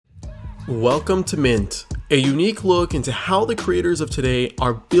Welcome to Mint, a unique look into how the creators of today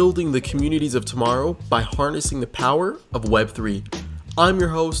are building the communities of tomorrow by harnessing the power of Web3. I'm your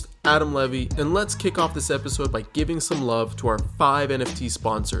host, Adam Levy, and let's kick off this episode by giving some love to our 5 NFT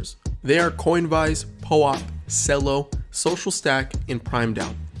sponsors. They are Coinvise, POAP, Celo, Social Stack, and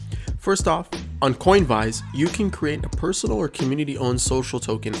PrimeDAO. First off, on Coinvise, you can create a personal or community-owned social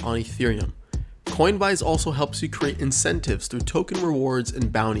token on Ethereum. Coinvise also helps you create incentives through token rewards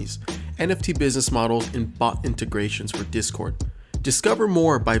and bounties, NFT business models, and bot integrations for Discord. Discover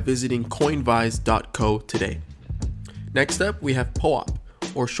more by visiting coinvise.co today. Next up, we have POAP,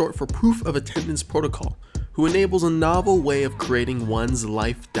 or short for Proof of Attendance Protocol, who enables a novel way of creating one's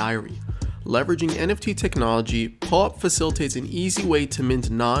life diary. Leveraging NFT technology, POAP facilitates an easy way to mint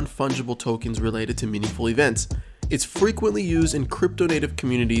non-fungible tokens related to meaningful events. It's frequently used in crypto-native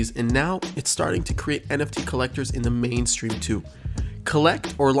communities, and now it's starting to create NFT collectors in the mainstream too.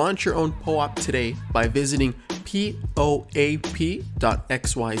 Collect or launch your own POAP today by visiting poap.xyz.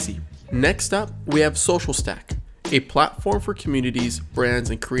 Next up, we have Social Stack, a platform for communities, brands,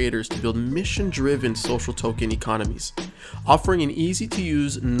 and creators to build mission-driven social token economies. Offering an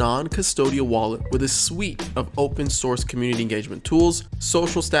easy-to-use, non-custodial wallet with a suite of open-source community engagement tools,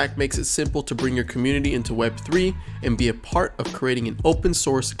 Social Stack makes it simple to bring your community into Web3 and be a part of creating an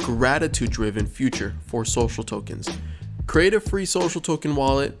open-source, gratitude-driven future for social tokens. Create a free social token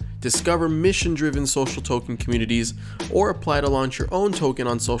wallet, discover mission-driven social token communities, or apply to launch your own token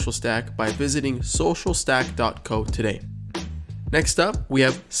on Social Stack by visiting socialstack.co today. Next up, we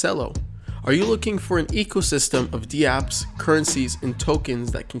have Celo. Are you looking for an ecosystem of dApps, currencies, and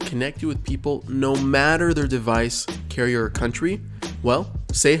tokens that can connect you with people no matter their device, carrier, or country? Well,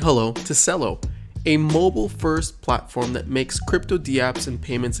 say hello to Celo, a mobile-first platform that makes crypto dApps and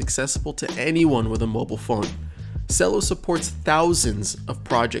payments accessible to anyone with a mobile phone. Celo supports thousands of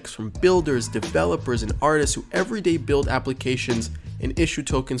projects from builders, developers, and artists who every day build applications and issue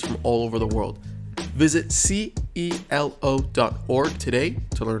tokens from all over the world. Visit celo.org today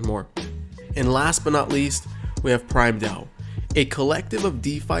to learn more. And last but not least, we have PrimeDAO, a collective of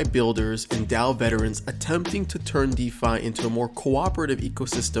DeFi builders and DAO veterans attempting to turn DeFi into a more cooperative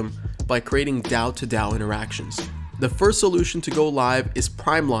ecosystem by creating DAO-to-DAO interactions. The first solution to go live is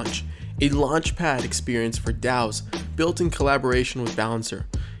Prime Launch, a launchpad experience for DAOs built in collaboration with Balancer.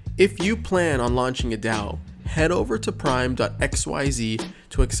 If you plan on launching a DAO, head over to prime.xyz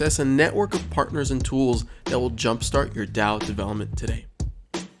to access a network of partners and tools that will jumpstart your DAO development today.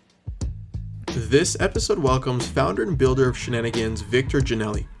 This episode welcomes founder and builder of Shenanigans, Victor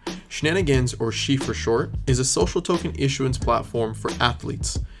Giannelli. Shenanigans, or SHE for short, is a social token issuance platform for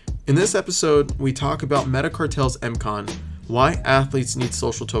athletes. In this episode, we talk about Metacartel's MCon, why athletes need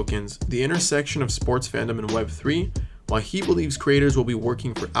social tokens, the intersection of sports fandom and Web3, why he believes creators will be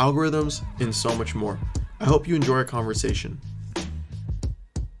working for algorithms, and so much more. I hope you enjoy our conversation.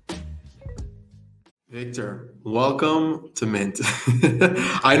 Victor, welcome to Mint.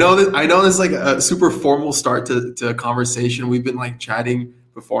 I know this is like a super formal start to a conversation. We've been like chatting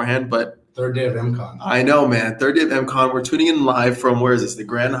beforehand, but third day of MCon. I know, man. Third day of MCon. We're tuning in live from, where is this? The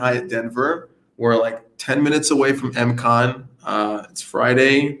Grand Hyatt Denver. We're like 10 minutes away from MCon. It's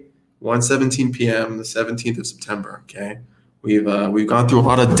Friday, 1:17 p.m., the 17th of September. Okay, we've gone through a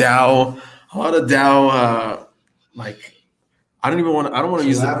lot of DAO. Like I don't want to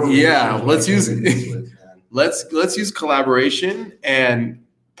use the, yeah. Let's use collaboration. And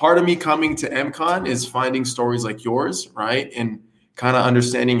part of me coming to MCon is finding stories like yours, right, and kind of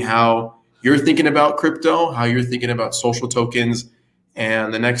understanding how you're thinking about crypto, how you're thinking about social tokens,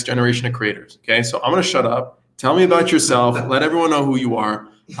 and the next generation of creators. Okay, so I'm gonna shut up. Tell me about yourself. Let everyone know who you are.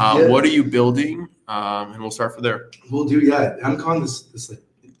 What are you building? And we'll start from there. We'll do, yeah. MCon, this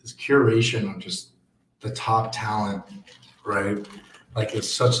curation of just the top talent, right? Like it's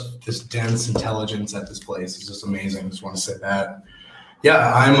such this dense intelligence at this place. It's just amazing. I just want to say that.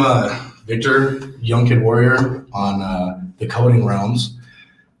 Yeah, I'm Victor, Young Kid Warrior on the Coding Realms.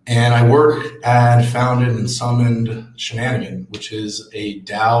 And I work at, founded, and summoned Shenanigan, which is a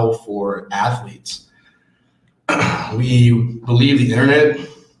DAO for athletes. We believe the internet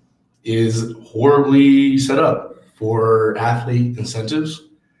is horribly set up for athlete incentives,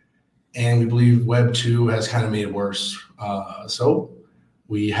 and we believe Web 2 has kind of made it worse. So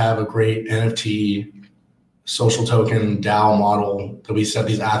we have a great NFT social token DAO model that we set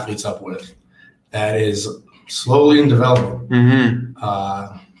these athletes up with that is slowly in development.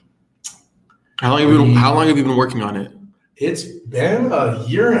 Mm-hmm. How long have you been working on it? It's been a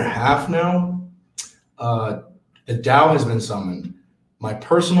year and a half now. The DAO has been summoned. My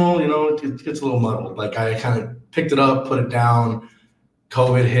personal, it gets a little muddled. Like I kind of picked it up, put it down.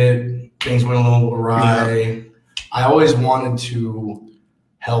 COVID hit. things went a little awry. I always wanted to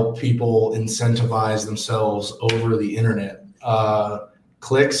help people incentivize themselves over the internet.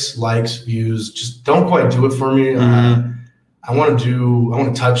 Clicks, likes, views just don't quite do it for me. I want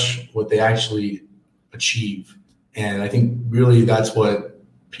to touch what they actually achieve. And I think really that's what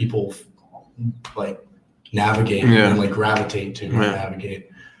people like navigate and like gravitate to navigate.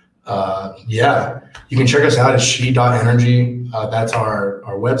 You can check us out at she.energy. That's our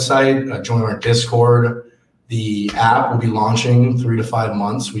website. Join our Discord. The app will be launching 3 to 5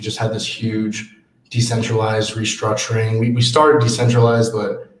 months. We just had this huge decentralized restructuring. We started decentralized,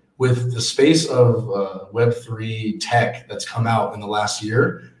 but with the space of Web3 tech that's come out in the last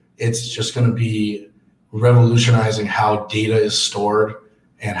year, it's just going to be revolutionizing how data is stored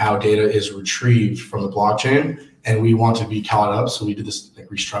and how data is retrieved from the blockchain. And we want to be caught up, so we did this like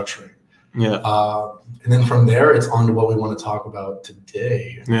restructuring. And then from there, it's on to what we want to talk about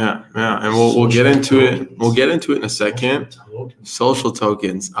today. And we'll get into it. We'll get into it in a second. Social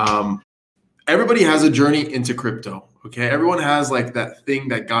tokens. Everybody has a journey into crypto. Okay, everyone has like that thing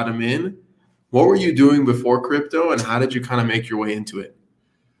that got them in. What were you doing before crypto, and how did you kind of make your way into it?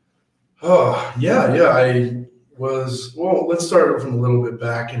 I was, well, let's start from a little bit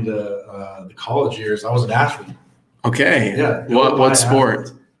back into the college years. I was an athlete. Okay. Yeah. What sport?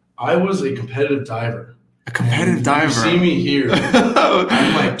 Athlete. I was a competitive diver. A competitive diver. You see me here.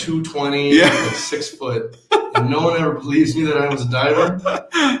 I'm like 220, like 6 foot, and no one ever believes me that I was a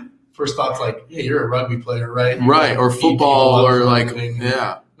diver. First thought's like, yeah, you're a rugby player, right? Right, or football, or like,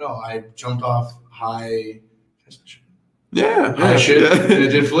 No, I jumped off high. High shit, and I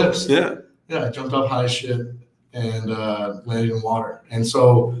did flips. I jumped off high shit and landed in water. And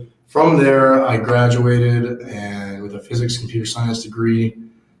so from there, I graduated and with a physics computer science degree,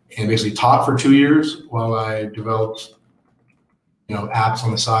 and basically taught for 2 years while I developed, apps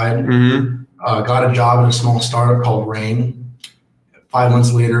on the side. Got a job at a small startup called Rain. 5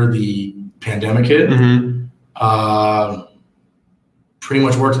 months later, the pandemic hit. Pretty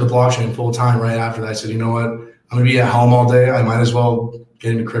much worked at the blockchain full time right after that. I said, you know what? I'm going to be at home all day. I might as well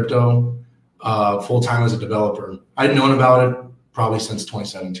get into crypto full time as a developer. I'd known about it probably since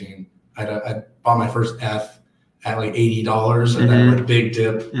 2017. I bought my first ETH at like $80 and then like big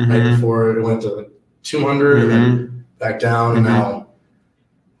dip right before it went to like 200 and then back down. And now,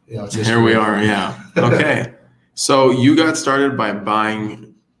 it's here we are. Yeah. Okay. So you got started by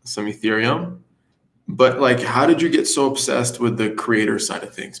buying some Ethereum, but like, how did you get so obsessed with the creator side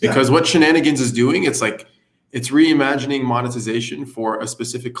of things? Because what Shenanigans is doing, it's like, it's reimagining monetization for a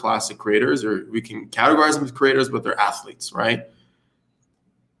specific class of creators, or we can categorize them as creators, but they're athletes, right?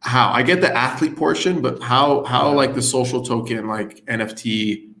 How? I get the athlete portion, but how like the social token, like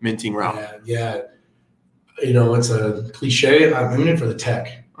NFT minting route? It's a cliche. I'm in it for the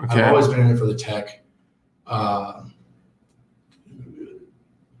tech. Okay. I've always been in it for the tech.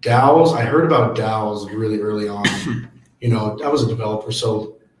 DAOs, I heard about DAOs really early on. I was a developer,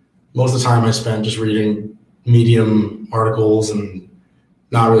 so most of the time I spent just reading Medium articles and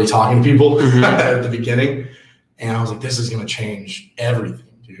not really talking to people at the beginning. And I was like, this is going to change everything,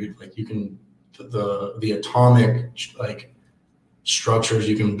 dude. Like the atomic like structures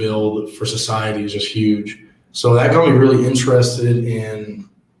you can build for society is just huge. So that got me really interested in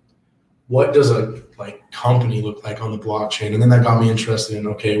what does a company look like on the blockchain? And then that got me interested in,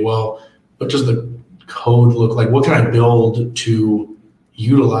 okay, well, what does the code look like? What can I build to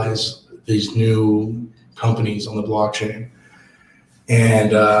utilize these new companies on the blockchain?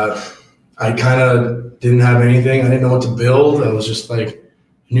 And I kind of didn't have anything. I didn't know what to build. I was just like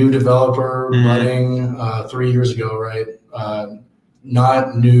new developer running 3 years ago, right?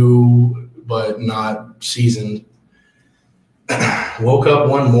 Not new, but not seasoned. Woke up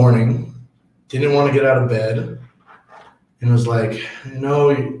one morning, didn't want to get out of bed, and was like,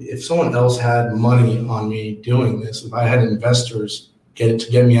 if someone else had money on me doing this, if I had investors to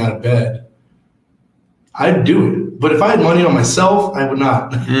get me out of bed, I'd do it. But if I had money on myself, I would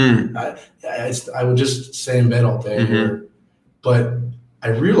not. I would just stay in bed all day here. But I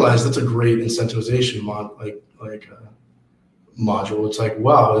realized that's a great incentivization module. It's like,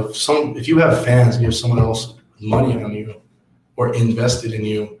 wow, if you have fans and you have someone else with money on you or invested in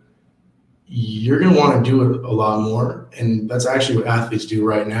you, you're going to want to do it a lot more. And that's actually what athletes do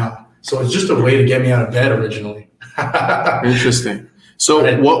right now. So it's just a way to get me out of bed originally. Interesting.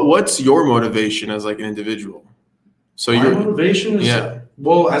 So what's your motivation as like an individual? So my motivation is,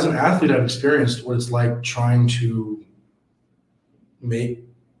 well, as an athlete, I've experienced what it's like trying to make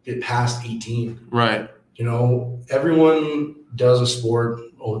it past 18. Right. Everyone does a sport,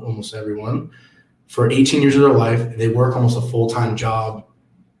 almost everyone, for 18 years of their life. They work almost a full-time job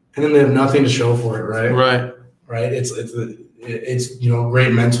and then they have nothing to show for it, right? Right. It's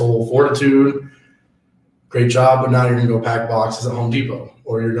great mental fortitude, great job, but now you're gonna go pack boxes at Home Depot,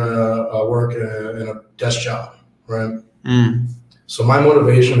 or you're gonna work in a desk job, right? So my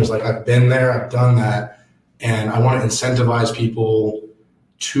motivation is like, I've been there, I've done that, and I want to incentivize people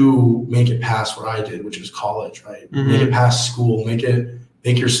to make it past what I did, which is college, right? Make it past school, make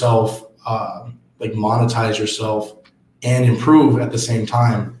yourself like monetize yourself and improve at the same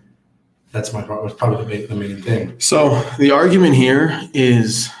time. That's probably the main thing. So the argument here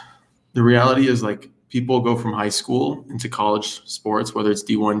is, the reality is like, people go from high school into college sports, whether it's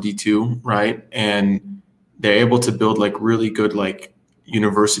D1, D2, right? And they're able to build like really good like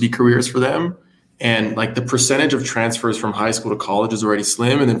university careers for them. And like the percentage of transfers from high school to college is already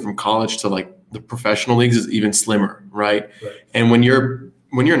slim. And then from college to like the professional leagues is even slimmer, right? And when you're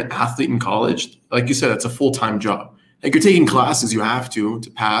an athlete in college, like you said, that's a full-time job. Like, you're taking classes, you have to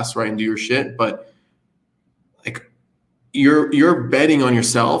pass, right, and do your shit. But like, you're betting on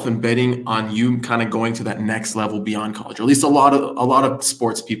yourself and betting on you kind of going to that next level beyond college, or at least a lot of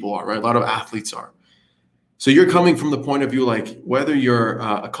sports people are, right? A lot of athletes are. So you're coming from the point of view, like, whether you're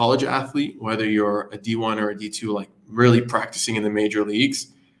a college athlete, whether you're a D1 or a D2, like really practicing in the major leagues,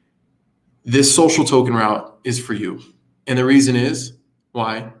 this social token route is for you. And the reason is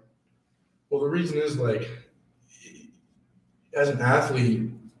why? Well, the reason is, like, as an athlete,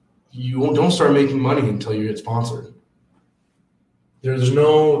 you don't start making money until you get sponsored. There's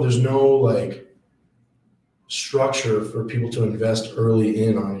no like structure for people to invest early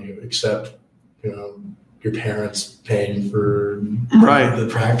in on you, except your parents paying for the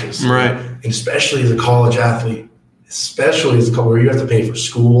practice, right? And especially as a college athlete, where you have to pay for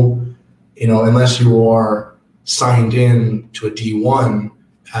school, unless you are signed in to a D1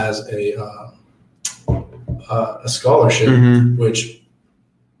 as a scholarship, which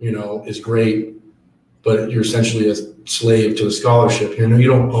is great, but you're essentially a slave to the scholarship. You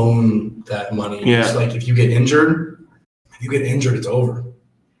don't own that money. Yeah. It's like, if you get injured, it's over.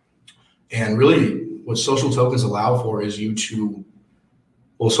 And really, what social tokens allow for is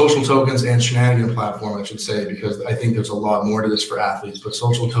social tokens and Shenanigan platform, I should say, because I think there's a lot more to this for athletes, but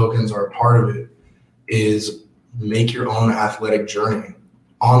social tokens are a part of it, is make your own athletic journey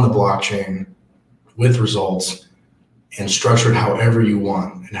on the blockchain with results and structured however you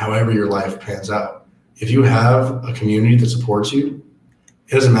want and however your life pans out. If you have a community that supports you,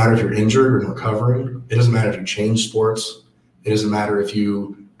 it doesn't matter if you're injured or in recovery. It doesn't matter if you change sports. It doesn't matter if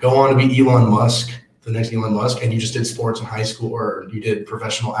you go on to be Elon Musk, the next Elon Musk, and you just did sports in high school, or you did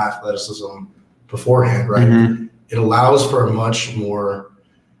professional athleticism beforehand, right? It allows for a much more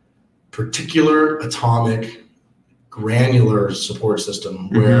particular, atomic, granular support system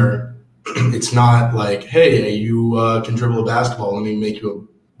where it's not like, hey, you can dribble a basketball, let me make you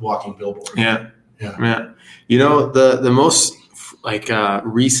a walking billboard. Yeah. The most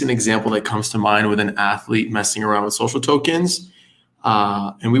recent example that comes to mind with an athlete messing around with social tokens,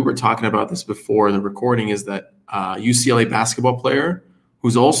 and we were talking about this before the recording, is that UCLA basketball player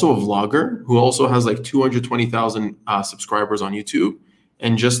who's also a vlogger, who also has like 220,000 subscribers on YouTube,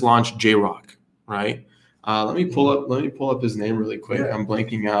 and just launched J-Rock, right? Let me pull up his name really quick. I'm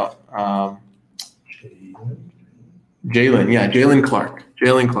blanking out. Jalen Clark.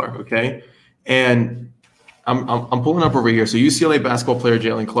 Okay. And I'm pulling up over here. So UCLA basketball player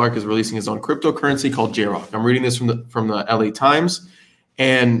Jalen Clark is releasing his own cryptocurrency called J-Rock. I'm reading this from the LA Times.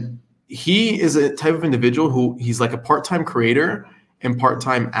 And he is a type of individual who he's like a part-time creator and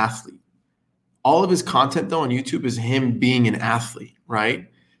part-time athlete. All of his content, though, on YouTube is him being an athlete, right?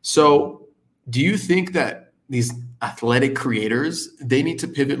 So do you think that these athletic creators, they need to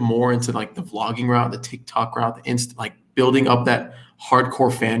pivot more into like the vlogging route, the TikTok route, like building up that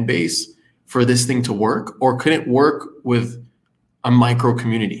hardcore fan base for this thing to work? Or could it work with a micro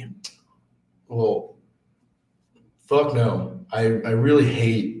community? Well, fuck no. I really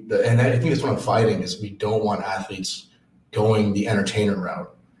hate and I think that's what I'm fighting, is we don't want athletes going the entertainer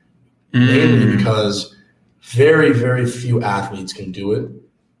route. Mainly because very, very few athletes can do it,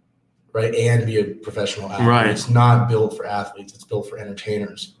 right? And be a professional athlete. Right. It's not built for athletes. It's built for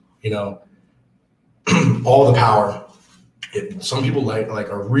entertainers. All the power. Some people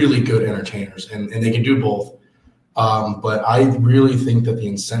are really good entertainers, and they can do both. But I really think that the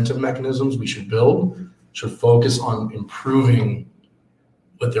incentive mechanisms we should build should focus on improving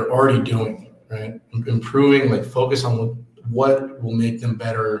what they're already doing, right? Improving, focus on what will make them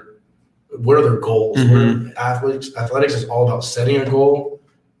better. What are their goals? Athletics is all about setting a goal,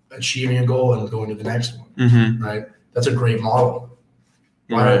 achieving a goal, and going to the next one, right? That's a great model.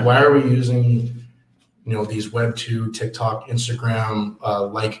 Why are we using these Web2, TikTok, Instagram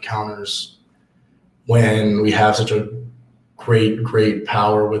like counters, when we have such a great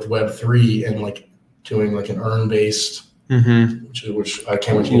power with Web3 and like doing like an earn based, which I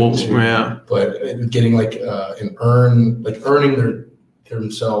can't wait to get into. Yeah. But getting like an earn, like earning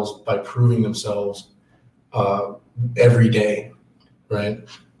themselves by proving themselves every day, right?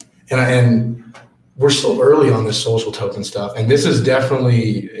 And we're still early on this social token stuff, and this is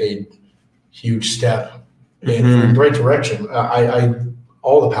definitely a huge step in the right direction. I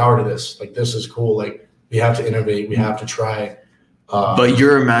all the power to this. Like, this is cool. Like, we have to innovate. We have to try. But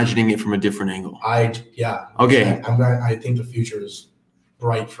you're imagining it from a different angle. Yeah. Okay. I think the future is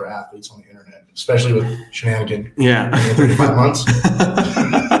bright for athletes on the internet, especially with Shenanigan. Yeah. In 35 months.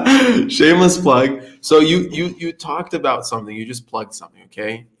 Shameless plug. So you talked about something. You just plugged something,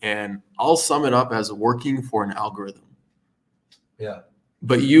 okay? And I'll sum it up as working for an algorithm. Yeah.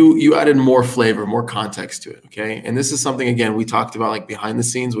 But you added more flavor, more context to it, okay? And this is something, again, we talked about like behind the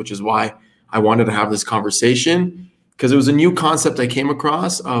scenes, which is why I wanted to have this conversation, because it was a new concept I came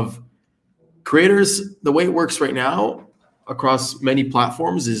across of creators. The way it works right now across many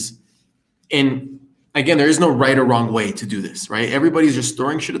platforms is, and again, there is no right or wrong way to do this, right? Everybody's just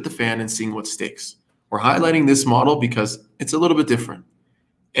throwing shit at the fan and seeing what sticks. We're highlighting this model because it's a little bit different.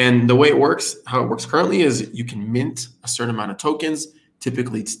 And the way it works, how it works currently, is you can mint a certain amount of tokens.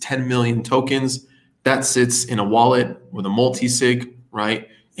 Typically, it's 10 million tokens. That sits in a wallet with a multi-sig, right?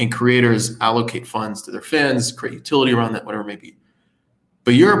 And creators allocate funds to their fans, create utility around that, whatever it may be.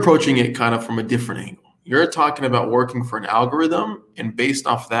 But you're approaching it kind of from a different angle. You're talking about working for an algorithm, and based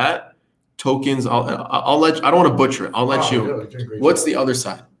off that, tokens. I'll let you, I don't want to butcher it. I'll let you. What's the other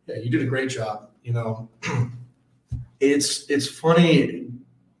side? Yeah, you did a great job. It's funny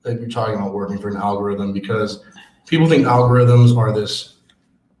that you're talking about working for an algorithm, because people think algorithms are this,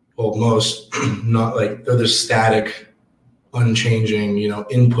 well, most not like they're this static, unchanging,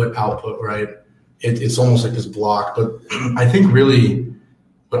 input output, right? It's almost like this block. But I think really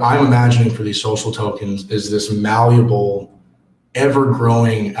what I'm imagining for these social tokens is this malleable,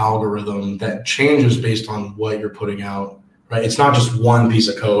 ever-growing algorithm that changes based on what you're putting out, right? It's not just one piece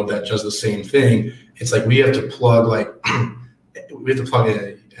of code that does the same thing. It's like we have to plug a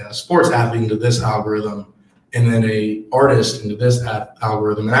sports athlete into this algorithm, and then a artist into this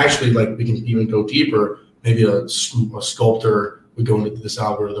algorithm. And actually, like, we can even go deeper. Maybe a sculptor would go into this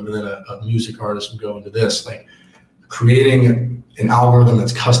algorithm, and then a music artist would go into this. Like, creating an algorithm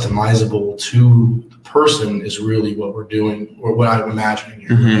that's customizable to the person is really what we're doing, or what I'm imagining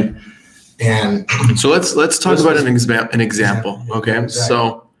here. Right? And so let's talk about an example. Okay,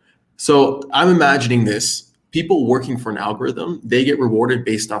 exactly. So I'm imagining this. People working for an algorithm, they get rewarded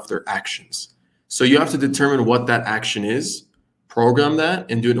based off their actions. So you have to determine what that action is, program that,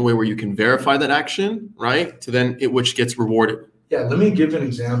 and do it in a way where you can verify that action, right? To then which gets rewarded. Yeah, let me give an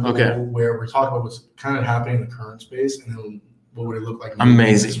example where we're talking about what's kind of happening in the current space, and then what would it look like?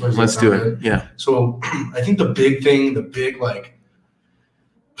 Amazing. Let's do it. Yeah. So I think the big like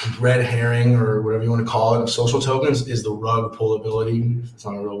red herring, or whatever you want to call it, of social tokens is the rug pullability. It's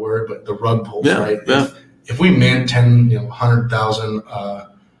not a real word, but the rug pulls, right? Yeah. If we mint 100,000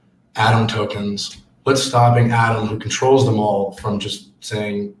 Atom tokens, what's stopping Atom, who controls them all, from just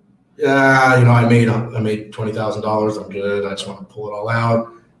saying, I made $20,000, I'm good, I just want to pull it all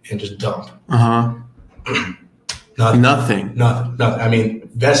out and just dump? Nothing. I mean,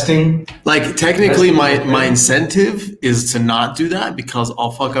 vesting. Like, technically, my incentive is to not do that, because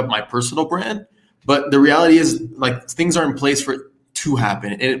I'll fuck up my personal brand. But the reality is, like, things are in place for it to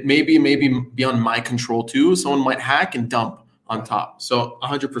happen, and it may be beyond my control too. Someone might hack and dump on top. So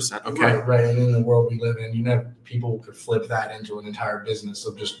 100%. Okay. Right. And in the world we live in, people could flip that into an entire business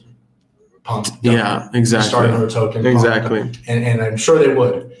of just pump. Yeah, exactly. Start another token. Exactly. And I'm sure they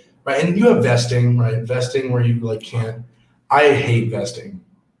would. Right. And you have vesting, right? Vesting where you can't. I hate vesting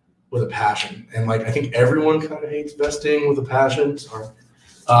with a passion. And I think everyone kind of hates vesting with a passion.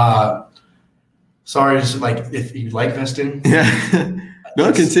 Sorry, just if you like vesting. Yeah.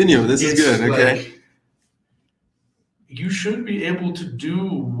 No, continue. This is good. Okay. You should be able to do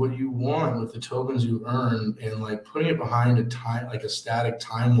what you want with the tokens you earn, and putting it behind a static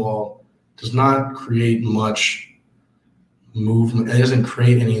time wall does not create much movement. It doesn't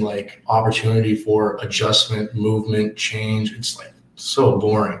create any opportunity for adjustment, movement, change. It's so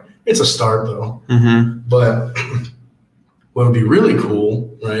boring. It's a start though. But what would be really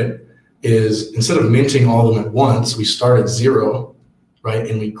cool, right, is instead of minting all of them at once, we start at zero, right,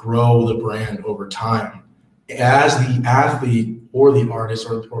 and we grow the brand over time. As the athlete or the artist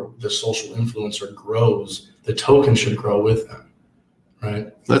or the social influencer grows, the token should grow with them,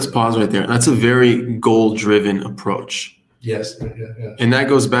 right? Let's pause right there. That's a very goal-driven approach. Yes. Yeah. And that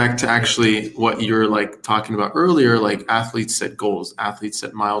goes back to actually what you're like talking about earlier, like athletes set goals, athletes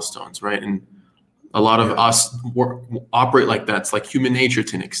set milestones, right? And a lot of us operate like that. It's like human nature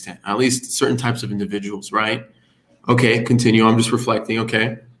to an extent, at least certain types of individuals, right? Okay, continue. I'm just reflecting.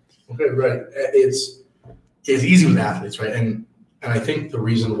 Okay, right. It's easy with athletes, right? And I think the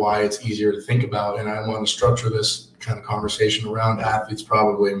reason why it's easier to think about, and I want to structure this kind of conversation around athletes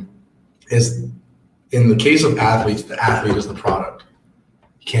probably, is in the case of athletes, the athlete is the product.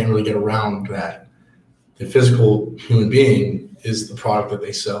 You can't really get around that. The physical human being is the product that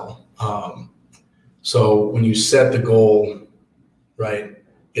they sell. So when you set the goal, right,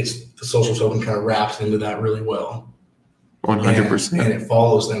 it's the social token kind of wraps into that really well. 100%. And it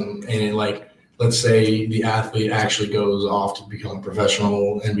follows them. And it, like, let's say the athlete actually goes off to become a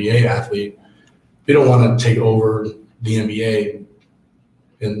professional NBA athlete. We don't want to take over the NBA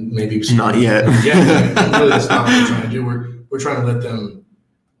and maybe not yet. Really, that's not what we're trying to do. We're trying to let them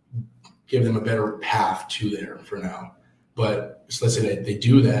give them a better path to there for now. But so let's say they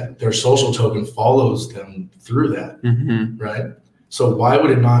do that, their social token follows them through that, right? So why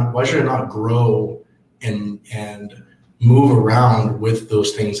should it not grow and move around with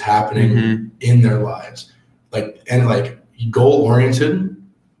those things happening in their lives? Like goal oriented,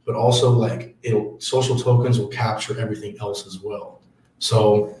 but also like social tokens will capture everything else as well.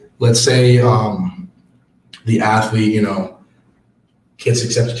 So let's say the athlete, gets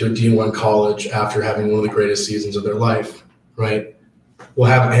accepted to a D1 college after having one of the greatest seasons of their life, right? We'll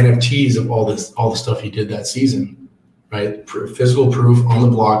have NFTs of all the stuff he did that season, right? Physical proof on the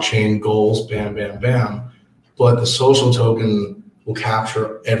blockchain, goals, bam, bam, bam. But the social token will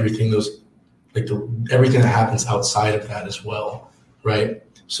capture everything everything that happens outside of that as well, right?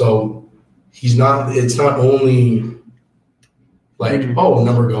 So it's not only like, oh,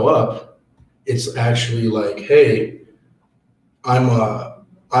 number go up. It's actually like, hey,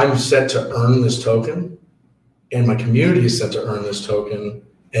 I'm set to earn this token, and my community is set to earn this token,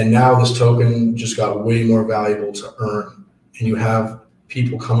 and now this token just got way more valuable to earn. And you have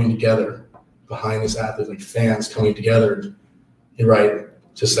people coming together behind this athlete, like fans coming together, right,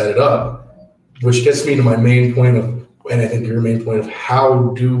 to set it up, which gets me to my main point and I think your main point of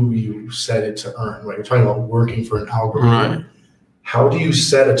how do you set it to earn, right? You're talking about working for an algorithm. Right. How do you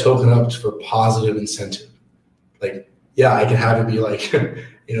set a token up for positive incentive? Like, yeah, I can have it be like,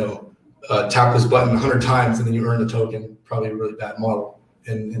 tap this button 100 times and then you earn the token. Probably a really bad model.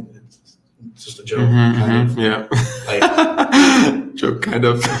 And it's just a joke. Kind of. Yeah. Like, joke, kind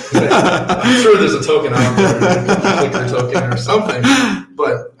of. I'm sure there's a token out there, like a clicker token or something,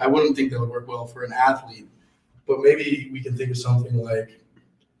 but I wouldn't think that would work well for an athlete. But maybe we can think of something like,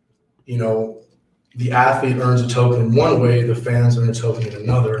 the athlete earns a token in one way, the fans earn a token in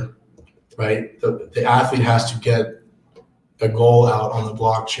another, right? The athlete has to get a goal out on the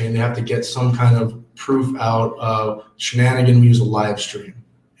blockchain. They have to get some kind of proof out of shenanigan. We use a live stream,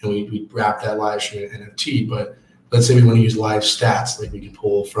 and we wrap that live stream in NFT. But let's say we want to use live stats, like we can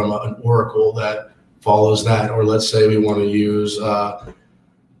pull from an oracle that follows that. Or let's say we want to use like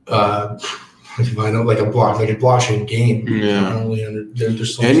a blockchain game. Yeah.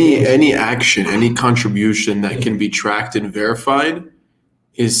 There's any action, any contribution that can be tracked and verified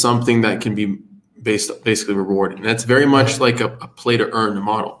is something that can be basically rewarded. And that's very much like a play to earn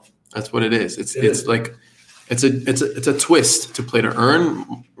model. That's what it is. It's like it's a twist to play to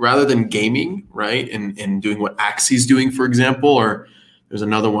earn rather than gaming, right? And doing what Axie's doing, for example, or there's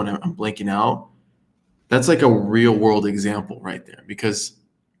another one I'm blanking out. That's like a real world example right there, because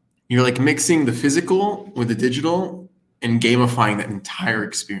you're like mixing the physical with the digital and gamifying that entire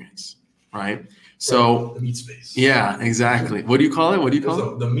experience, right? So the meat space. Yeah, exactly. What do you call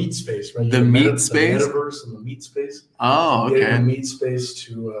it? The meat space, right? The meat space? The metaverse and the meat space. Oh, okay. Getting the meat space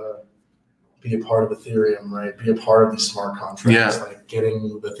to be a part of Ethereum, right? Be a part of these smart contracts. Yeah. Like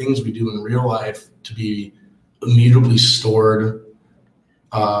getting the things we do in real life to be immutably stored,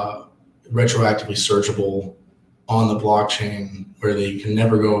 retroactively searchable on the blockchain where they can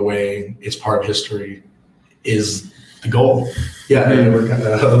never go away. It's part of history is the goal. Yeah, and we're kind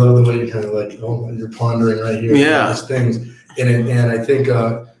of, I love the way you kind of like, you're pondering right here. Yeah. These things. And I think,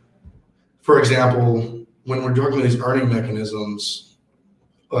 for example, when we're talking about these earning mechanisms,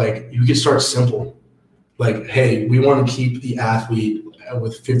 like you can start simple. Like, hey, we want to keep the athlete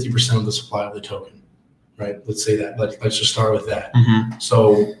with 50% of the supply of the token, right? Let's say that. Let's just start with that. Mm-hmm.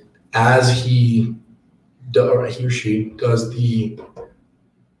 So as he or she does the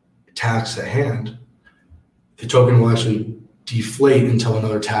task at hand, the token will actually deflate until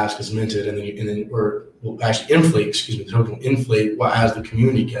another task is minted, and then or will actually inflate, the token will inflate as the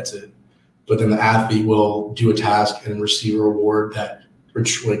community gets it. But then the athlete will do a task and receive a reward that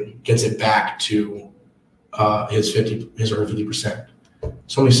gets it back to his or her 50%.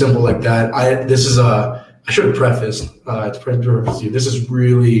 Something simple like that. I should have prefaced this is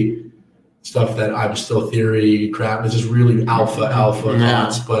really stuff that I'm still theory crap. This is really alpha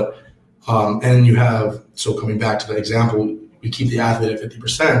thoughts. But and you have, so coming back to the example, we keep the athlete at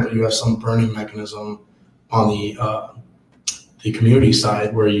 50%, but you have some burning mechanism on the community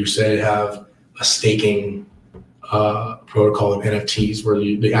side where you say have a staking protocol of NFTs where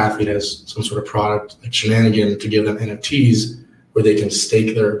the athlete has some sort of product like Shenanigan to give them NFTs where they can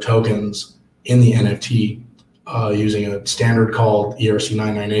stake their tokens in the NFT using a standard called ERC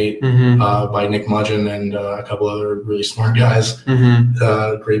 998 by Nick Mudgeon and a couple other really smart guys,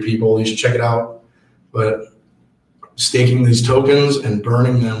 great people. You should check it out. But staking these tokens and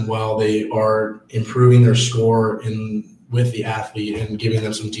burning them while they are improving their score with the athlete and giving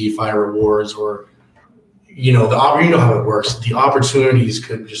them some DeFi rewards, or you know how it works. The opportunities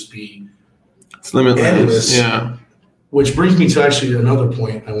could just be limitless. Endless. Yeah. Which brings me to actually another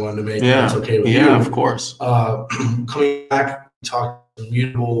point I wanted to make. Yeah. If it's okay with you. Yeah, of course. Coming back, talk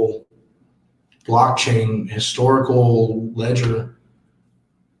immutable blockchain historical ledger.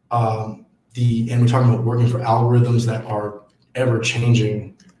 And we're talking about working for algorithms that are ever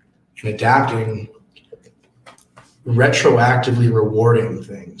changing and adapting. Retroactively rewarding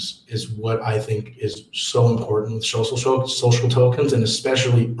things is what I think is so important with social tokens, and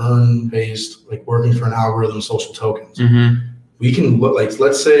especially earn-based, like working for an algorithm, social tokens. We can look like,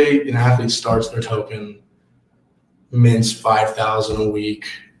 let's say an athlete starts their token, mints 5,000 a week,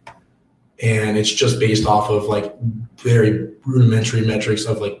 and it's just based off of like very rudimentary metrics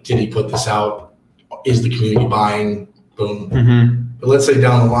of like, did he put this out? Is the community buying? Boom. But let's say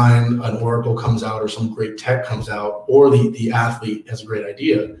down the line, an oracle comes out or some great tech comes out, or the athlete has a great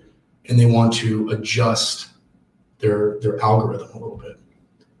idea and they want to adjust their algorithm a little bit.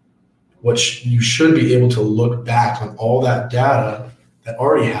 You should be able to look back on all that data that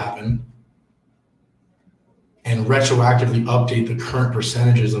already happened and retroactively update the current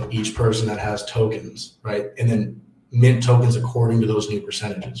percentages of each person that has tokens, right? And then mint tokens according to those new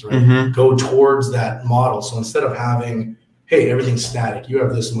percentages, right? Go towards that model. So instead of having, hey, everything's static, you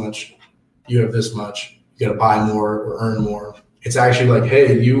have this much, you got to buy more or earn more. It's actually like,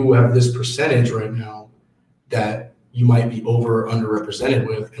 hey, you have this percentage right now that you might be over or underrepresented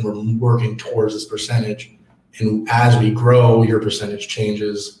with, and we're working towards this percentage. And as we grow, your percentage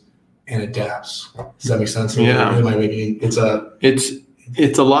changes and adapts. Does that make sense? Yeah.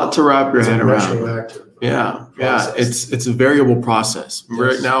 It's a lot to wrap your head around. Yeah. It's a variable process. Yes.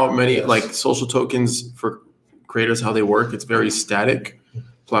 Right now, many like social tokens for creators, how they work, it's very static.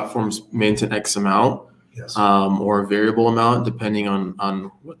 Platforms maintain X amount, or a variable amount depending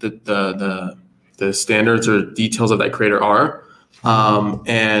on what the standards or details of that creator are.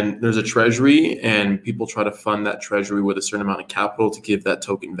 And there's a treasury, and people try to fund that treasury with a certain amount of capital to give that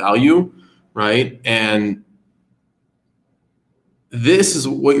token value, right? And this is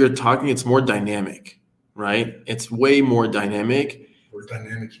what you're talking. It's more dynamic, right? It's way more dynamic.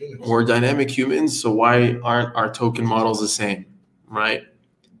 We're dynamic humans. So why aren't our token models the same, right?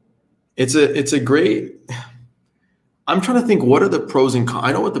 It's a great. I'm trying to think, what are the pros and cons?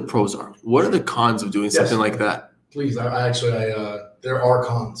 I know what the pros are. What are the cons of doing something like that? Please, there are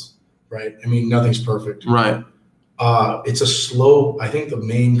cons, right? I mean, nothing's perfect, right? I think the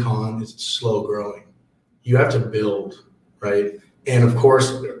main con is it's slow growing. You have to build, right? And of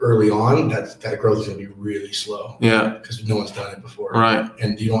course, early on, that growth is going to be really slow. Yeah, because no one's done it before, right?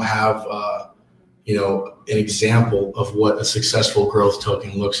 And you don't have, an example of what a successful growth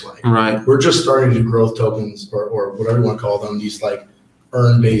token looks like. Right. We're just starting to do growth tokens, or whatever you want to call them. These like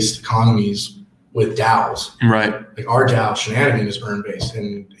earn-based economies with DAOs. Right. Like our DAO Shenanigan is earn-based,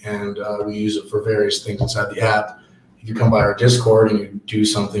 and we use it for various things inside the app. If you come by our Discord and you do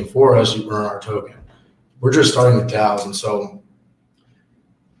something for us, you earn our token. We're just starting with DAOs, and so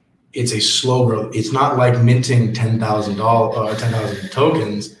it's a slow growth. It's not like minting 10,000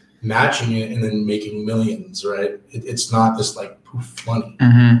 tokens, matching it, and then making millions, right? It's not this like poof money.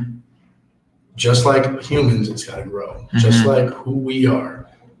 Just like humans, it's got to grow. Just like who we are,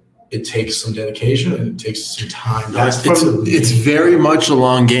 it takes some dedication and it takes some time. It's very much a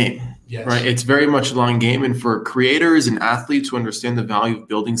long game. Yes. Right. It's very much a long game. And for creators and athletes who understand the value of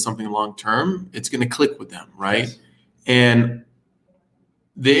building something long term, it's going to click with them. Right. Yes. And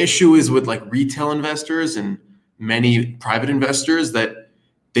the issue is with like retail investors and many private investors that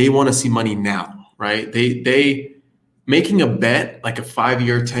they want to see money now. Right. They making a bet, like a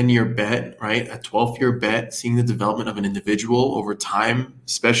 5-year, 10-year bet, right? A 12-year bet, seeing the development of an individual over time,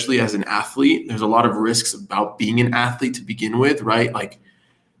 especially as an athlete. There's a lot of risks about being an athlete to begin with, right? Like,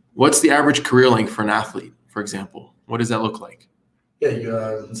 what's the average career length for an athlete, for example? What does that look like? Yeah,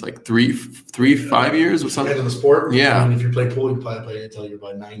 it's like 5 years or something. Depends on the sport. Yeah. I mean, if you play pool, you probably play until you're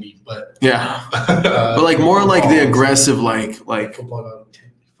about 90. But yeah, but like more like the aggressive, like football about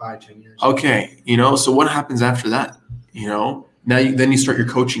 5-10 years. Okay, so what happens after that? Now then you start your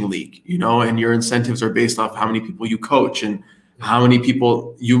coaching league, and your incentives are based off how many people you coach and how many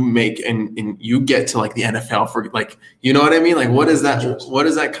people you make, and you get to like the NFL for like, you know what I mean? Like, what does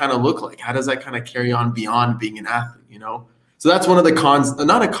that kind of look like? How does that kind of carry on beyond being an athlete? So that's one of the cons,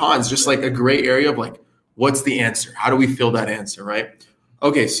 not a cons, just like a gray area of like, what's the answer? How do we fill that answer, right?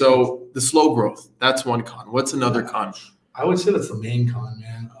 Okay, so the slow growth, that's one con. What's another con? I would say that's the main con,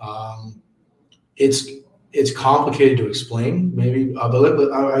 man. It's complicated to explain, maybe,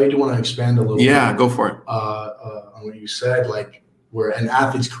 but I do want to expand a little bit. Yeah, go for it. On what you said, like where an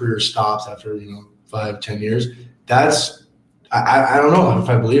athlete's career stops after 5-10 years. I don't know if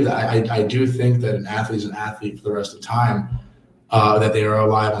I believe that. I do think that an athlete is an athlete for the rest of the time that they are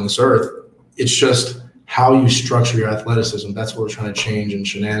alive on this earth. It's just how you structure your athleticism. That's what we're trying to change in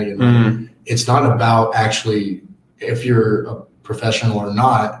Shenanigan. Mm-hmm. It's not about actually if you're a professional or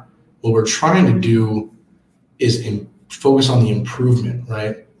not. What we're trying to do is focus on the improvement,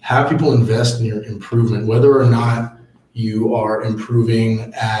 right? Have people invest in your improvement, whether or not you are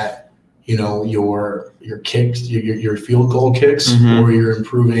improving at your kicks, your field goal kicks, mm-hmm. or you're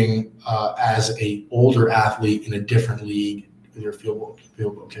improving as a older athlete in a different league with your field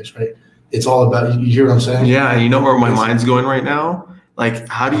goal kicks, right? It's all about, you hear what I'm saying? Yeah, you know where my mind's going right now? Like,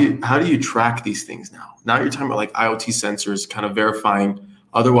 how do you track these things now? Now you're talking about like IoT sensors kind of verifying.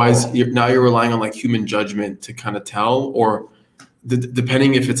 Otherwise, you're relying on like human judgment to kind of tell, or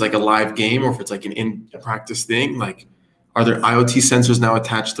depending if it's like a live game or if it's like an in-practice thing, like are there IoT sensors now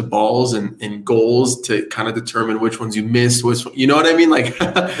attached to balls and goals to kind of determine which ones you missed, you know what I mean? Like,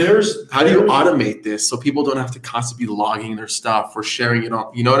 how do you automate this so people don't have to constantly be logging their stuff or sharing it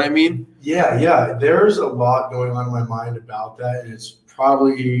on, you know what I mean? Yeah. There's a lot going on in my mind about that. And it's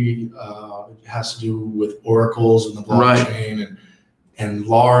probably it has to do with oracles and the blockchain, right, and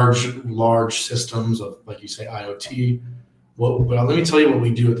large systems of, like you say, IoT. But let me tell you what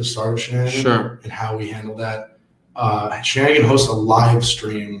we do at the start of Shenanigan. Sure. And how we handle that. Shenanigan hosts a live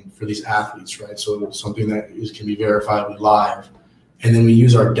stream for these athletes, right? So it's something that can be verifiably live. And then we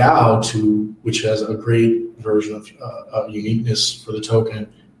use our DAO which has a great version of uniqueness for the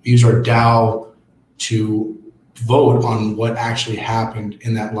token. We use our DAO to vote on what actually happened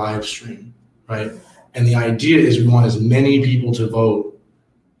in that live stream, right? And the idea is we want as many people to vote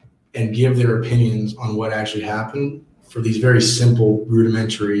and give their opinions on what actually happened for these very simple,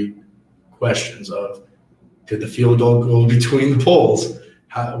 rudimentary questions of, did the field goal go between the poles?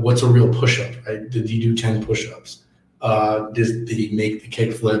 What's a real push-up, right? Did he do 10 push-ups? Did he make the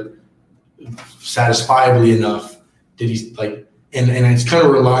kickflip satisfiably enough? Did he and it's kind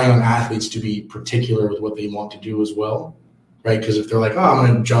of relying on athletes to be particular with what they want to do as well, right? Because if they're like, oh, I'm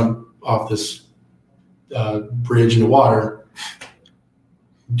going to jump off this bridge into water,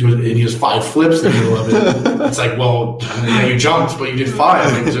 and he does 5 flips in the middle of it. It's like, well, you jumped, but you did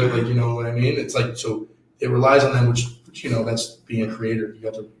 5. Like, you know what I mean? It's like, so it relies on them, which that's being a creator. You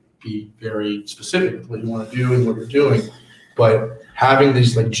have to be very specific with what you want to do and what you're doing. But having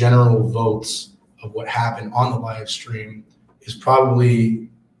these like general votes of what happened on the live stream is probably,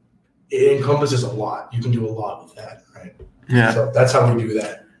 it encompasses a lot. You can do a lot with that, right? Yeah. So that's how we do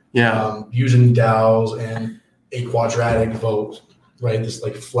that. Yeah. Using DAOs and a quadratic vote, right? This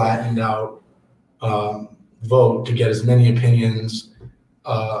like flattened out vote to get as many opinions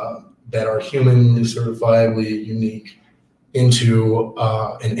that are humanly certifiably unique into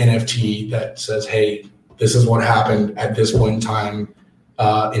an NFT that says, hey, this is what happened at this point in time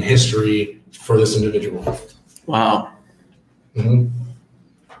in history for this individual. Wow. Mm-hmm.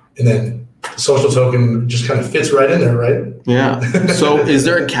 And then the social token just kind of fits right in there, right? Yeah. So is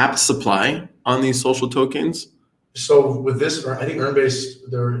there a capped supply on these social tokens? So with this, I think Earnbase,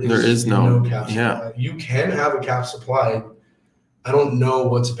 there is no cap supply. Yeah. You can have a cap supply. I don't know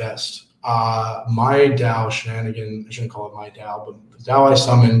what's best. My DAO Shenanigan, I shouldn't call it my DAO, but the DAO I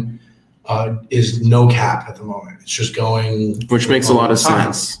summon is no cap at the moment. It's just going. Which makes a lot of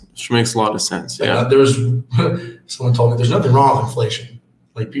sense. Yeah. There's someone told me there's nothing wrong with inflation.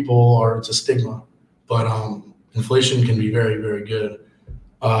 Like it's a stigma, but inflation can be very, very good.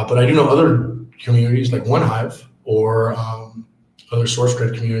 But I do know other communities like OneHive or other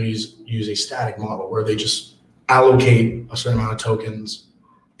SourceGrid communities use a static model where they just allocate a certain amount of tokens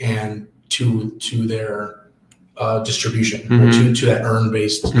and to their distribution, or to that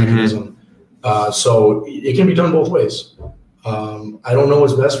earn-based mechanism. So it can be done both ways. I don't know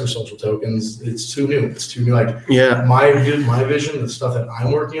what's best for social tokens. It's too new. Like my vision, the stuff that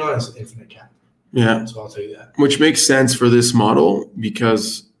I'm working on is infinite cap. Yeah. So I'll tell you that. Which makes sense for this model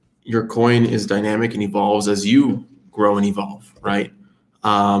because your coin is dynamic and evolves as you grow and evolve, right?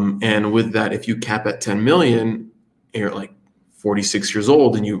 And with that, if you cap at 10 million, you're like 46 years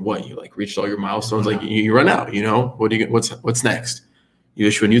old and you like reached all your milestones, like you run out, what's next? You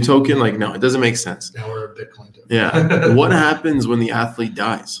issue a new token? Like, no, it doesn't make sense. Now we're a Bitcoin token. Yeah. What happens when the athlete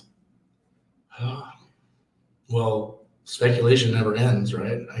dies? Well, speculation never ends,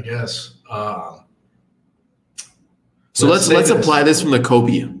 right? I guess. So let's apply this from the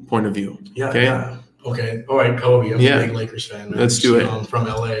Kobe point of view. Yeah. Okay. Yeah. Okay. All right, Kobe. I'm a big Lakers fan. Man. Let's do it. I'm from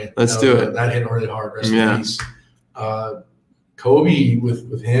LA. Let's do it. That hit really hard. Rest in peace. Kobe,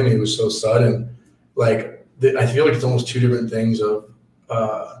 with him, it was so sudden. Like I feel like it's almost two different things of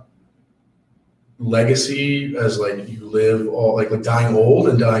legacy as like you live all like dying old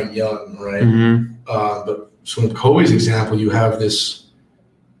and dying young, right? But so with Kobe's example, you have this,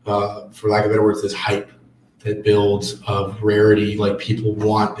 for lack of better words, this hype that builds of rarity. Like people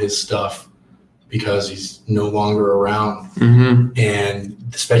want his stuff because he's no longer around, and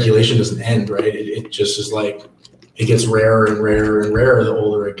the speculation doesn't end, right? It just is like it gets rarer and rarer and rarer the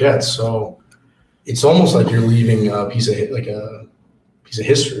older it gets. So it's almost like you're leaving a piece of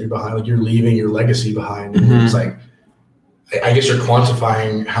history behind. Like you're leaving your legacy behind. And it's like, I guess you're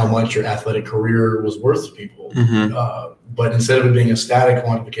quantifying how much your athletic career was worth to people. But instead of it being a static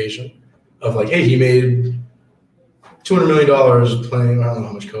quantification of like, hey, he made $200 million playing. I don't know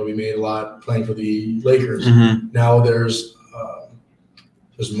how much Kobe made, a lot playing for the Lakers. Now there's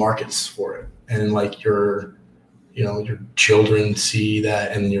markets for it, and like your children see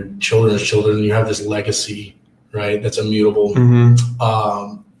that, and your children's children. You have this legacy, right? That's immutable.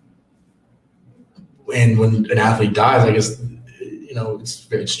 And when an athlete dies, I guess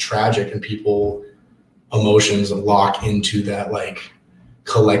it's tragic, and people emotions lock into that like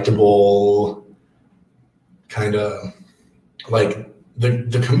collectible kind of like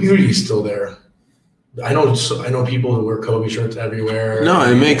the community is still there. I know people who wear Kobe shirts everywhere. No,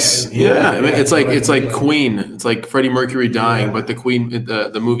 it makes it's like Queen. It's like Freddie Mercury dying, but the Queen,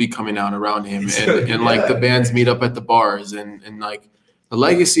 the movie coming out around him, and like the bands meet up at the bars, and like the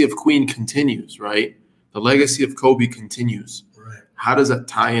legacy of Queen continues, right? The legacy of Kobe continues. Right. How does that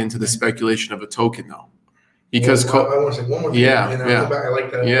tie into the speculation of a token, though? Because I want to say one more thing. I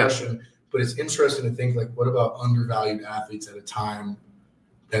like that question, but it's interesting to think like, what about undervalued athletes at a time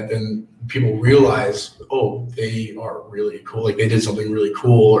that then people realize, oh, they are really cool. Like they did something really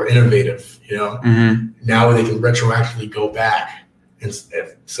cool or innovative, Now they can retroactively go back and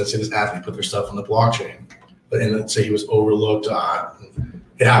say this athlete put their stuff on the blockchain, but and let's say he was overlooked.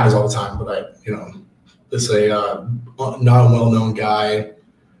 It happens all the time, but let's say not a well-known guy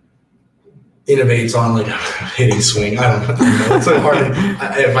innovates on like a hitting swing. I don't know. It's so hard.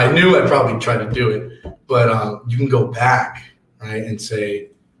 If I knew, I'd probably try to do it. But you can go back, right, and say,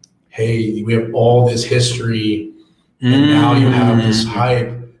 hey, we have all this history, and now you have this hype,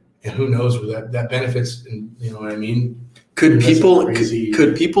 and who knows where that benefits. And you know what I mean? Could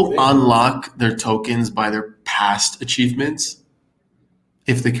people unlock their tokens by their past achievements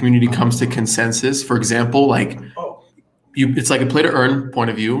if the community comes to consensus? For example, like it's like a play to earn point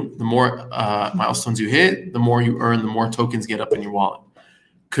of view. The more milestones you hit, the more you earn, the more tokens get up in your wallet.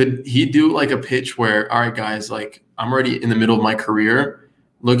 Could he do like a pitch where, all right, guys, like I'm already in the middle of my career.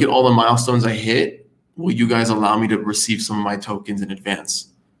 Look at all the milestones I hit. Will you guys allow me to receive some of my tokens in advance?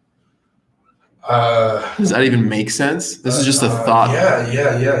 Does that even make sense? This is just a thought.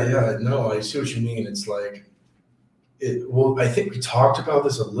 Yeah. No, I see what you mean. It's like, I think we talked about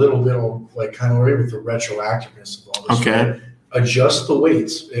this a little bit, like kind of right with the retroactiveness of all this. Okay. Right? Adjust the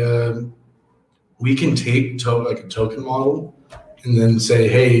weights. We can take like a token model and then say,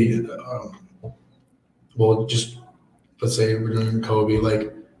 hey, let's say we're doing Kobe,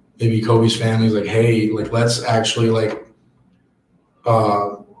 like maybe Kobe's family's like, hey, like let's actually like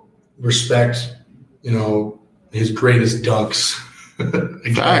respect, his greatest dunks.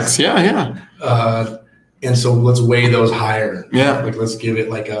 Facts, yeah. And so let's weigh those higher. Yeah. Like let's give it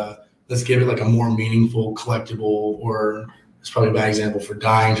like a more meaningful collectible, or it's probably a bad example for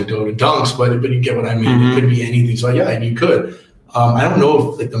dying to go to dunks, but you get what I mean. It could be anything. So yeah, you could. I don't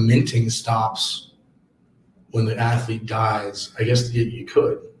know if like the minting stops when the athlete dies. I guess you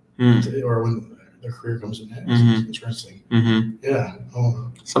could, or when their career comes to an end. Mm-hmm. It's interesting. Mm-hmm. Yeah.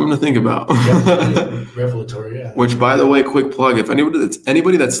 Oh, Something to think about. yeah, revelatory. Yeah. Which, by the way, quick plug: if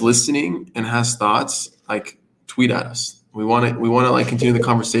anybody that's listening and has thoughts, like tweet at us. We want to like continue the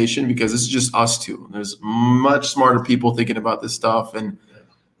conversation because this is just us two. There's much smarter people thinking about this stuff and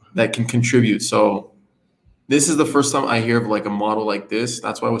that can contribute. So this is the first time I hear of like a model like this.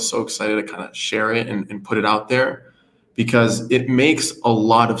 That's why I was so excited to kind of share it and put it out there because it makes a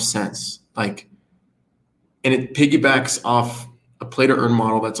lot of sense. Like, and it piggybacks off a play to earn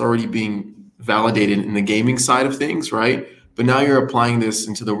model that's already being validated in the gaming side of things, right? But now you're applying this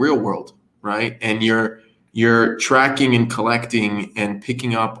into the real world, right? And you're tracking and collecting and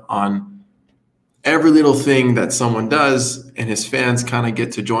picking up on every little thing that someone does, and his fans kind of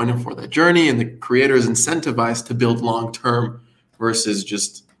get to join him for that journey, and the creator is incentivized to build long-term versus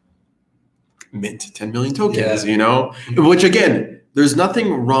just mint 10 million tokens, which again, there's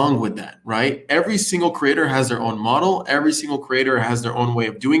nothing wrong with that, right? Every single creator has their own model. Every single creator has their own way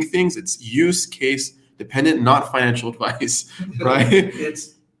of doing things. It's use case dependent, not financial advice, right?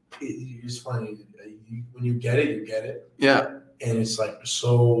 It's funny. When you get it, you get it. Yeah. And it's like there's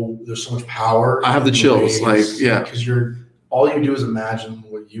so much power. I have the chills. Because all you do is imagine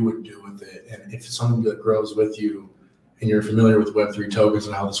what you would do with it. And if it's something that grows with you and you're familiar with Web3 tokens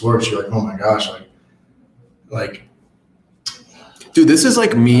and how this works, you're like, oh my gosh, like dude, this is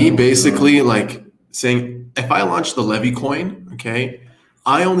like me basically like saying if I launch the Levy coin, okay,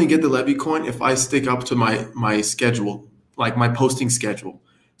 I only get the Levy coin if I stick up to my schedule, like my posting schedule.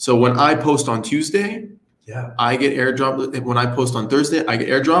 So when I post on Tuesday, I get airdrop. When I post on Thursday, I get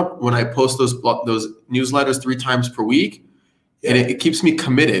airdrop. When I post those newsletters 3 times per week, and it keeps me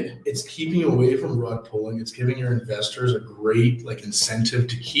committed. It's keeping you away from rug pulling. It's giving your investors a great like incentive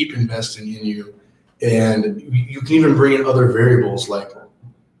to keep investing in you. And you can even bring in other variables like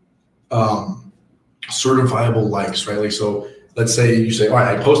certifiable likes, right? Like, so let's say you say, all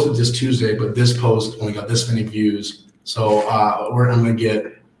right, I posted this Tuesday, but this post only got this many views. So I'm going to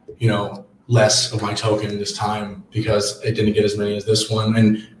get, less of my token this time because it didn't get as many as this one.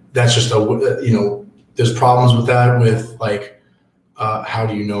 And that's just there's problems with that with like, how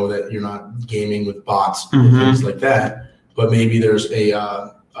do you know that you're not gaming with bots and things like that? But maybe there's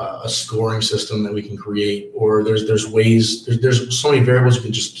a scoring system that we can create, or there's ways, there's so many variables you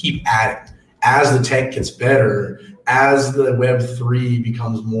can just keep adding. As the tech gets better, as the Web3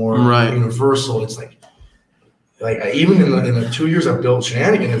 becomes more universal, it's like even in the 2 years I've built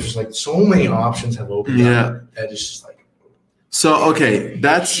Shenanigan, it's just like so many options have opened up that it's just like. So, okay,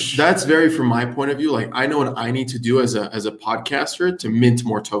 that's very from my point of view. Like I know what I need to do as a podcaster to mint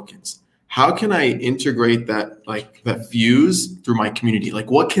more tokens. How can I integrate that views through my community?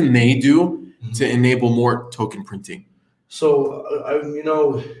 Like what can they do to enable more token printing? So,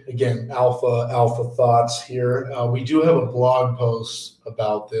 again, alpha thoughts here. We do have a blog post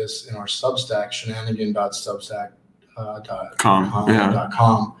about this in our Substack,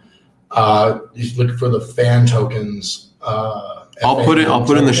 shenanigan.substack.com. You look for the fan tokens. I'll put it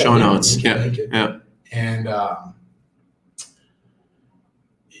in the show notes. Yeah. And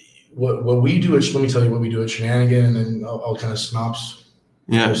what we do let me tell you what we do at Shenanigan, and then I'll kind of synopsis.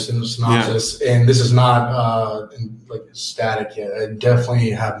 And this is not static yet. I definitely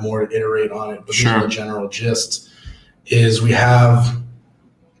have more to iterate on it, but the general gist is we have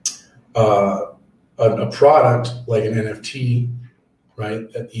a product like an NFT, right?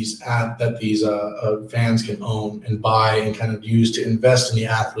 That these fans can own and buy and kind of use to invest in the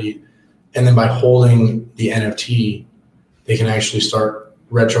athlete, and then by holding the NFT, they can actually start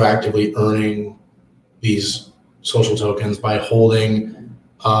retroactively earning these social tokens by holding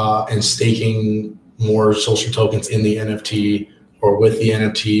and staking more social tokens in the NFT or with the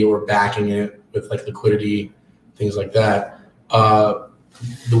NFT or backing it with like liquidity, things like that. The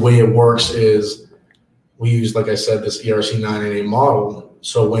way it works is we use, like I said, this ERC-988 model.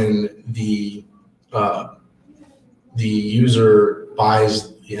 So when the user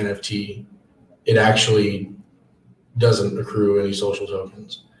buys the NFT, it actually doesn't accrue any social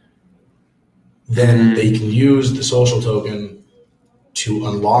tokens. Then they can use the social token to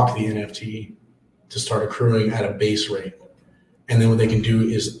unlock the NFT to start accruing at a base rate. And then what they can do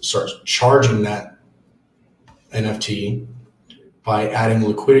is start charging that NFT by adding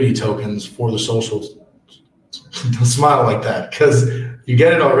liquidity tokens for the social. Don't smile like that, because you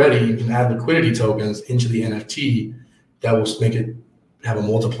get it already. You can add liquidity tokens into the NFT that will make it have a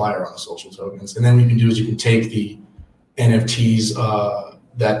multiplier on the social tokens. And then what you can do is you can take the NFTs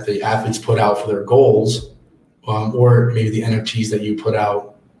that the athletes put out for their goals, or maybe the NFTs that you put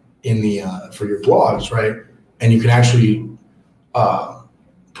out in the for your blogs, right? And you can actually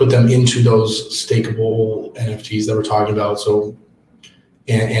put them into those stakeable NFTs that we're talking about. So,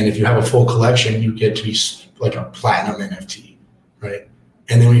 and if you have a full collection, you get to be like a platinum NFT, right?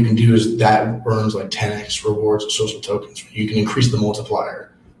 And then what you can do is that earns like 10x rewards of social tokens. You can increase the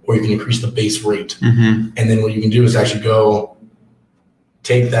multiplier, or you can increase the base rate. And then what you can do is actually go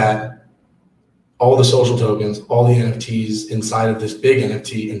take that, all the social tokens, all the NFTs inside of this big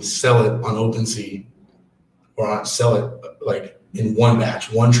NFT, and sell it on OpenSea, or sell it like in one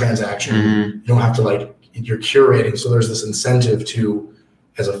batch, one transaction. You don't have to like, you're curating. So there's this incentive to,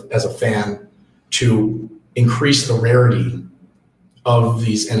 as a fan, to increase the rarity of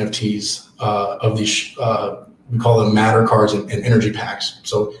these NFTs, of these, we call them matter cards and energy packs.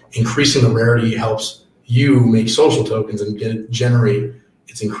 So increasing the rarity helps you make social tokens and generate,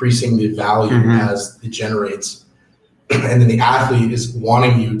 it's increasing the value as it generates. And then the athlete is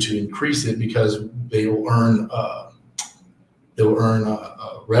wanting you to increase it because they will earn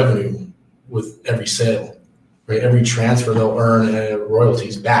revenue with every sale, right? Every transfer, they'll earn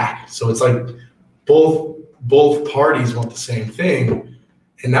royalties back. So it's like both parties want the same thing.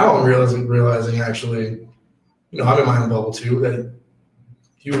 And now I'm realizing actually, I'm in my own bubble too, that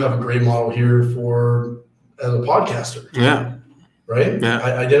you have a great model here as a podcaster. Yeah. Right? Yeah.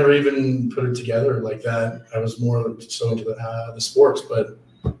 I never even put it together like that. I was more so into the sports, but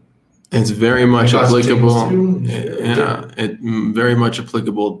it's very much applicable. Yeah, it very much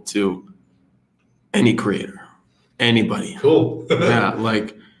applicable to any creator, anybody. Cool. Yeah,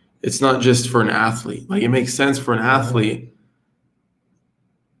 like it's not just for an athlete. Like it makes sense for an athlete,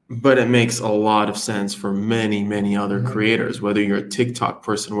 but it makes a lot of sense for many, many other creators, whether you're a TikTok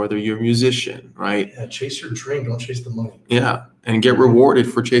person, whether you're a musician, right? Yeah, chase your dream, don't chase the money. Yeah, and get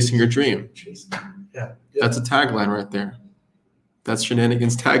rewarded for chasing your dream. Yeah. That's a tagline right there. That's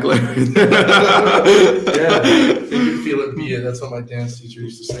Shenanigans tagline right there. Yeah, if you feel it, be it. That's what my dance teacher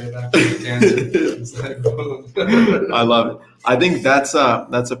used to say back then. Dancing. I love it. I think that's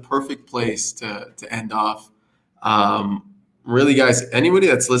a perfect place to end off. Really, guys, anybody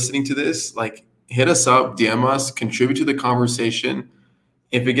that's listening to this, like, hit us up, DM us, contribute to the conversation.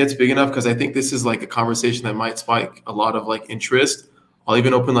 If it gets big enough, because I think this is like a conversation that might spike a lot of like interest. I'll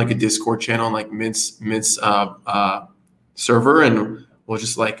even open like a Discord channel, like Mint's server, and we'll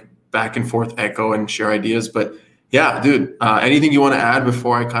just like back and forth echo and share ideas. But yeah, dude, anything you want to add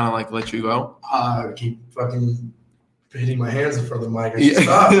before I kind of like let you go? Keep fucking hitting my hands in front of the mic. I should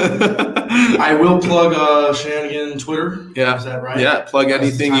stop. I will plug Shenanigan Twitter. Yeah. Is that right? Yeah. Plug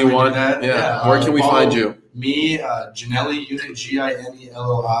anything you want. Yeah. Where can we find you? Me, Ginelli Unit, GINELLIUNIT.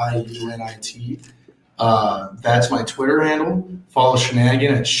 That's my Twitter handle. Follow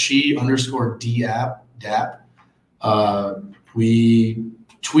Shenanigan at she_DAP. We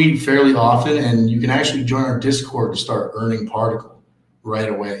tweet fairly often, and you can actually join our Discord to start earning Particle right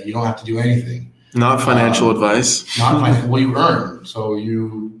away. You don't have to do anything. Not financial advice. Not financial. Well, you earn. So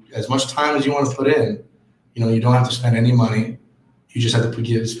as much time as you want to put in, you don't have to spend any money. You just have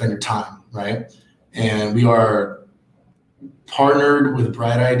to spend your time, right? And we are partnered with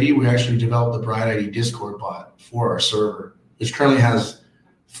Bright ID. We actually developed the Bright ID Discord bot for our server, which currently has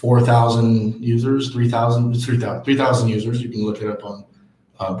 4,000 users, 3,000 users. You can look it up on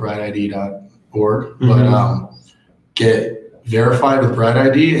brightid.org. But get verified with Bright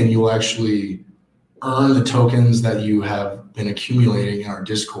ID, and you'll actually earn the tokens that you have been accumulating in our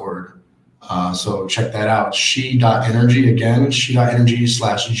Discord. So check that out. She.energy, again,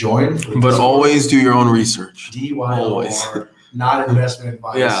 she.energy/join. But always do your own research. DYOR, not investment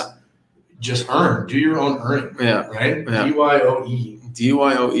advice. Yeah. Just earn. Do your own earning. Yeah. Right? Yeah. DYOE.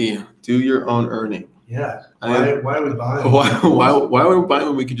 DYOE. Do your own earning. Yeah. Why are we buying? Why are we buying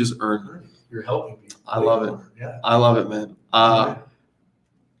when we could just earn? You're helping me. I love it. Yeah. I love it, man.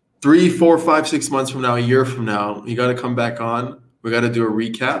 3, 4, 5, 6 months from now, a year from now, you got to come back on. We got to do a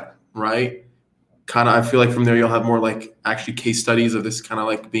recap, right? Kind of, I feel like from there, you'll have more like actually case studies of this kind of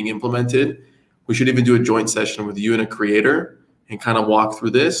like being implemented. We should even do a joint session with you and a creator and kind of walk through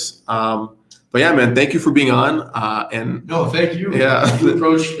this. But yeah, man, thank you for being on. No, thank you. Yeah. You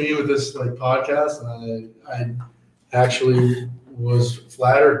approached me with this like podcast, and I actually was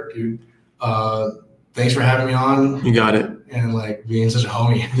flattered, dude. Thanks for having me on. You got it. And like being such a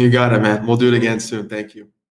homie. You got it, man. We'll do it again soon. Thank you.